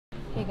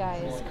Hey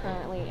guys,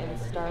 currently in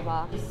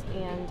Starbucks,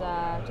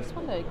 and just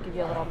wanted to give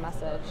you a little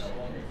message.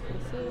 You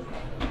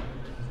see,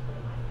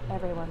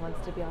 everyone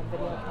wants to be on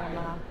video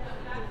camera.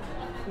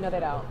 No,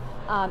 they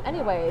don't.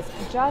 Anyways,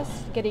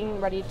 just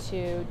getting ready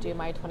to do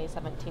my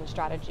 2017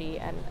 strategy,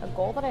 and a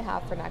goal that I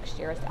have for next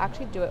year is to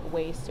actually do it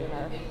way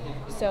sooner.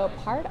 So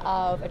part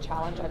of a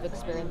challenge I've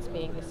experienced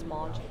being a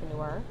small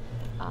entrepreneur,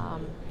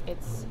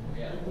 it's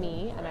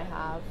me, and I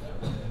have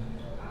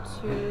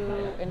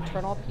two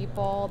internal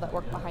people that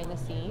work behind the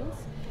scenes,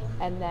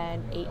 and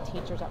then 8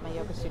 teachers at my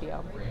yoga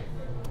studio.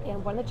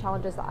 And one of the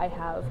challenges that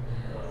I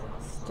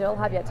still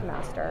have yet to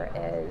master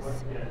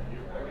is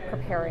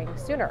preparing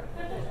sooner.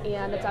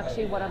 And it's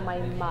actually one of my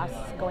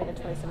musts going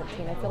into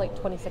 2017. I feel like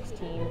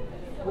 2016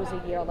 was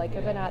a year, like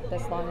I've been at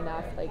this long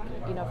enough, like,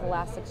 for the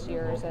last 6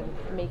 years, and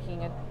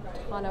making a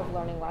ton of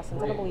learning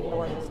lessons. I don't believe in the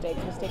word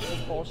mistakes. Mistakes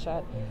is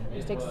bullshit.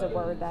 Mistakes is a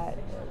word that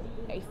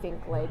I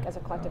think, like, as a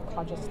collective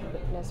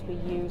consciousness, we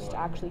use to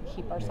actually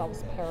keep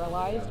ourselves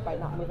paralyzed by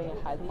not moving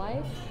ahead in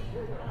life.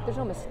 There's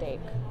no mistake,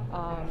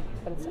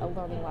 but it's a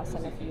learning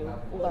lesson if you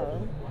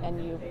learn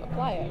and you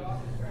apply it.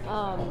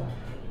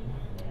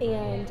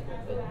 And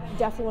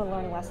definitely one of the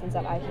learning lessons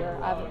that I hear,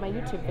 I have my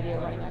YouTube video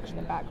running actually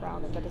in the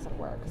background, and that doesn't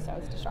work, so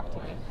it's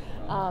distracting me.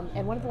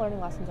 And one of the learning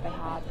lessons that I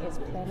have is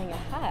planning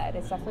ahead.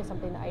 It's definitely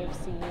something that I have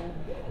seen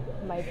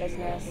my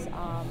business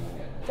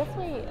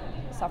definitely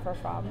suffer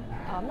from.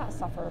 Not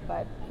suffer,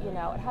 but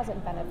it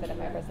hasn't benefited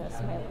my business,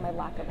 my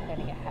lack of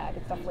planning ahead.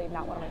 It's definitely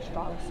not one of my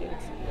strong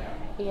suits.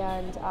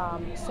 And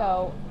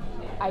so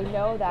I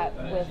know that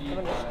with one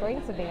of the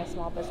strengths of being a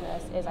small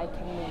business is I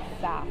can move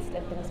fast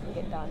and things can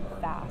get done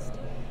fast.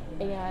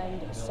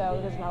 And so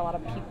there's not a lot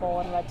of people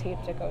and red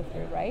tape to go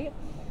through, right?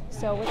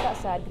 So with that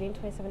said, getting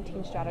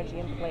 2017 strategy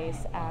in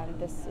place, and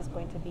this is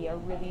going to be a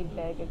really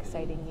big,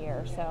 exciting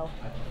year. So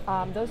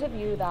those of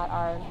you that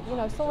are,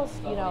 still,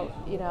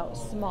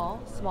 small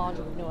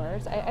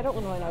entrepreneurs, I don't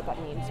really know what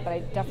that means, but I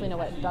definitely know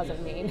what it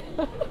doesn't mean.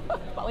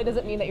 Probably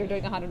doesn't mean that you're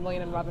doing 100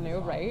 million in revenue,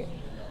 right?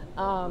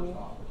 And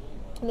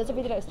those of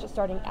you that are just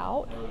starting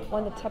out,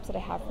 one of the tips that I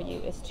have for you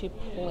is to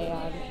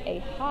plan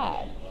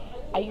ahead.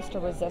 I used to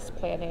resist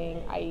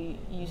planning. I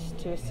used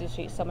to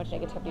associate so much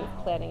negativity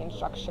with planning and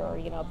structure,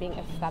 being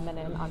a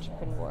feminine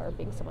entrepreneur,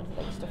 being someone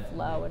who likes to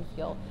flow and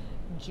feel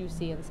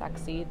juicy and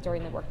sexy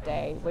during the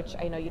workday, which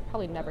I know you'd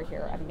probably never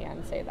hear a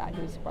man say that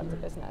who runs a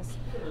business.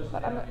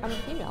 But I'm a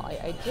female,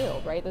 I do,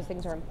 right? Those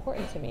things are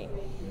important to me.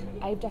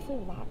 I've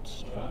definitely lacked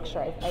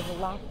structure. I've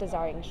lacked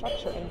desiring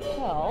structure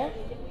until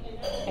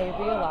I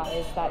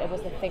realized that it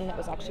was the thing that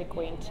was actually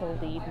going to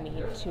lead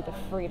me to the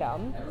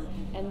freedom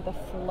and the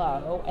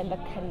flow and the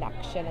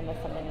connection and the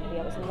femininity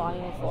I was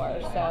longing for.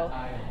 So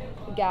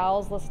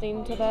gals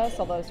listening to this,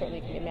 although certainly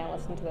you can be a man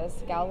listening to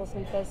this, gals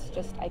listening to this,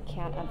 just I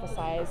can't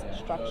emphasize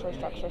structure,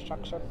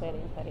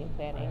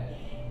 planning.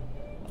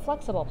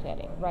 Flexible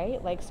planning,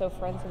 right? Like, so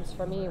for instance,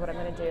 for me, what I'm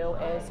going to do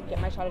is get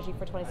my strategy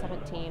for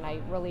 2017. I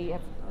really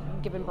have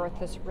given birth to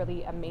this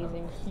really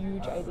amazing,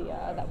 huge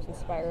idea that was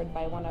inspired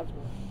by one of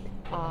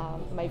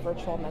my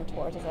virtual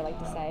mentors, as I like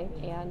to say,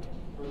 and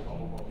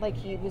like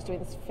he was doing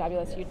this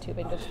fabulous YouTube,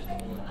 and just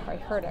I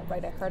heard it,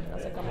 right? I heard it, and I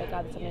was like, oh my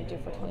God, that's what I'm going to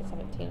do for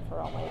 2017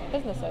 for all my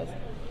businesses.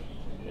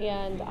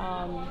 And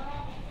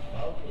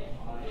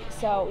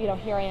so,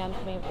 here I am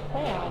coming up with a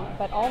plan,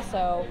 but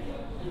also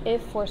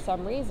if for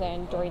some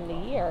reason during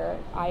the year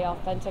I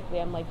authentically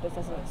am like, this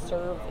doesn't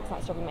it's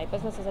not serving my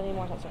businesses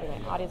anymore, it's not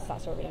serving my audience, it's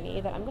not serving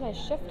me, then I'm going to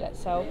shift it.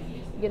 So,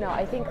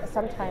 I think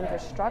sometimes the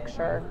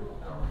structure,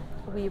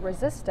 we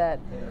resist it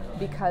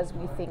because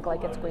we think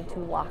like it's going to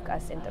lock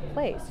us into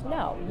place.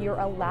 No, you're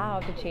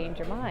allowed to change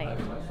your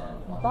mind.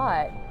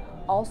 But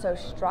also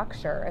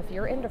structure, if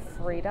you're into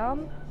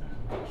freedom,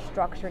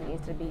 structure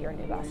needs to be your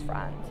new best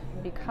friend,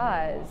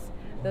 because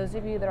those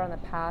of you that are on the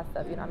path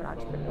of, I'm an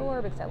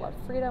entrepreneur because I love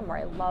freedom, or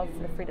I love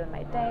the freedom in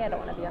my day, I don't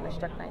want to be on a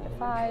strict 9 to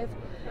 5.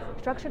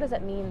 Structure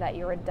doesn't mean that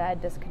you're a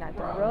dead,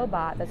 disconnected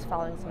robot that's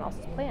following someone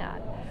else's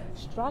plan.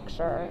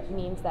 Structure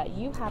means that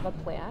you have a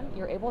plan,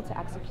 you're able to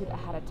execute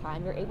ahead of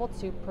time, you're able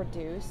to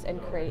produce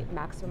and create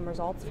maximum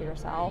results for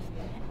yourself,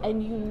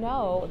 and you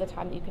know the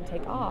time that you can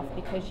take off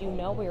because you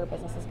know where your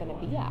business is going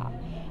to be at.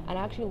 And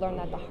I actually learned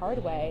that the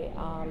hard way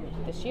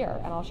this year,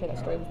 and I'll share that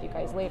story with you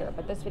guys later,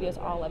 but this video is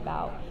all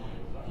about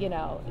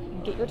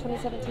get your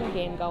 2017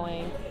 game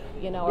going,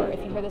 or if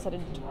you hear this at a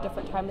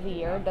different time of the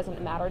year, it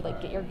doesn't matter,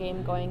 like, get your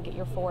game going, get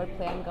your forward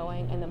plan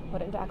going, and then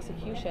put it into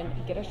execution,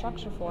 get a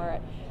structure for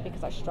it,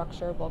 because that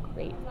structure will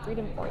create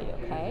freedom for you,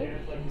 okay?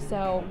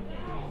 So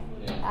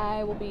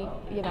I will be,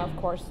 of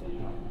course,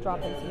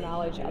 dropping some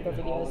knowledge in other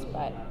videos,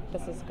 but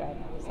this is good.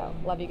 So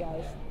love you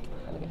guys.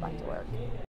 I'm gonna get back to work.